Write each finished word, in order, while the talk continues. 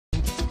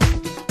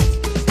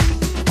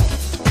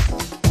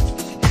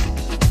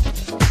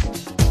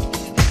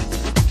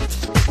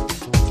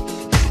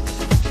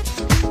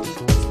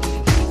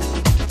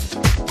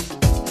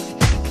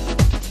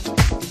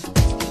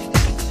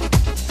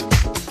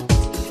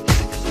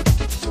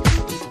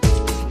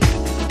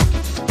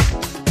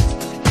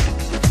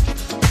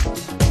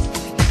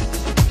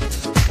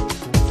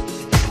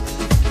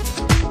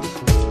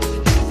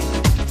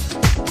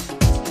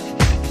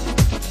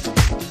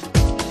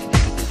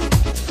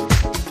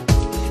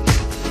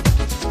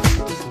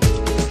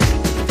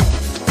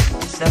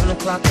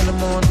o'clock in the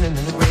morning and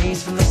the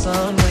rays from the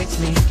sun wakes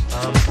me.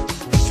 I'm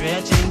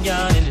stretching,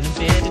 yawning in a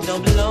bed that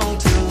don't belong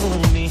to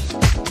me.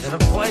 Then a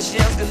voice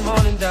yells, good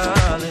morning,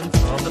 darling,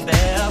 from the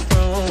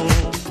bathroom.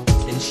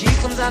 Then she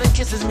comes out and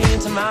kisses me,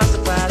 and to my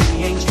surprise, she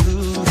ain't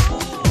you.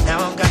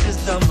 Now I've got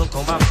this dumb look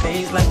on my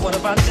face, like what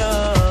have I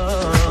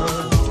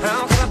done?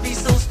 How could I be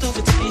so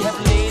stupid to be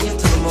happy late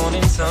into the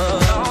morning sun?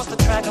 Lost the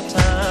track of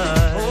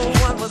time. Oh,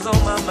 what was on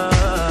my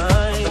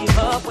mind? The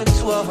pub went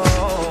to a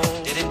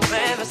home. Didn't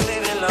plan to stay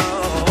there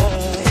long.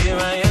 Here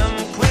I am,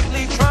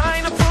 quickly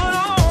trying to put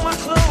on my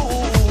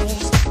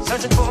clothes,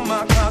 searching for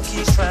my car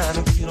keys, trying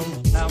to get them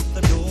out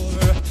the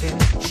door. Then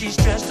she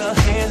stretched her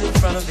hand in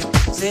front of it,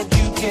 said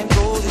you can't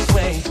go this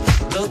way.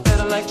 Looked at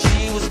her like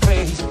she was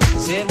crazy.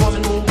 Said,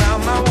 woman, move out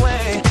my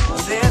way. I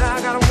said,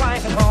 I got a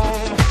wife at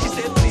home. She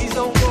said, please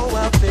don't go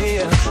out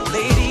there,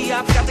 lady,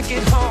 I've got to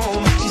get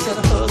home. She said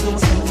her husband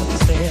was coming up the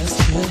stairs.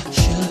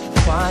 Shut,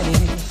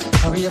 quiet,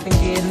 hurry up and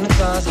get in the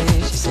closet.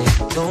 She said,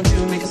 don't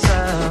you make a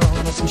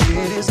sound, or some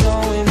shit is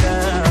going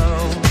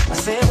down. I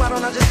said, why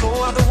don't I just go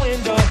out the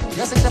window?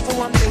 Yes, except for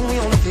one thing, we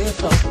on the fifth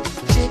floor.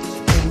 Shit,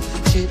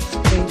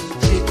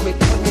 quick,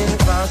 put me in the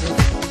closet.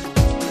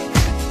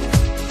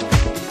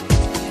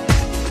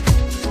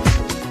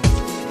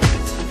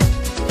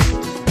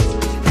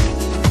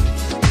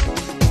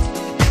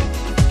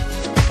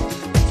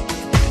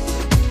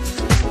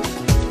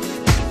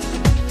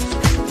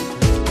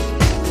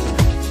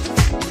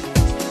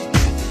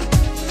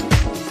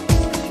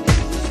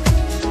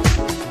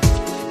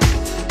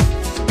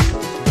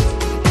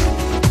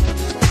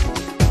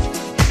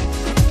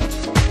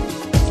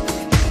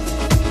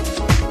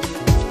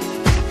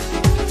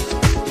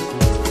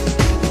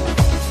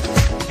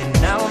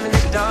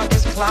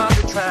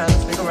 Trying to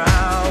figure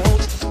out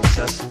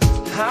just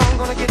how I'm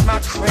gonna get my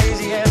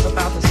crazy ass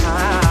about this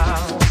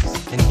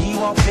house. And he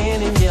walks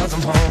in and yells,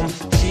 I'm home.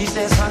 She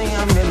says, honey,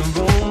 I'm in the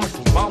room.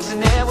 He walks in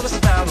there with a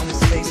smile on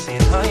his face,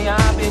 saying, honey,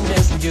 I've been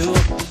missing you.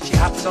 She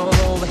hops all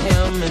over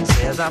him and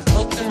says, I've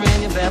cooked and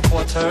ran your bath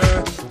for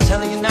her. I'm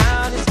telling you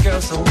now, this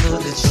girl's so good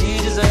that she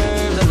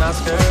deserves an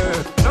Oscar.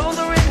 Throws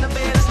her in the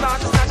bed and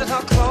starts snatching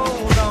her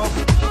clothes off.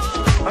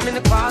 I'm in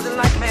the closet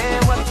like,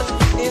 man, what the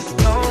f is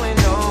going on?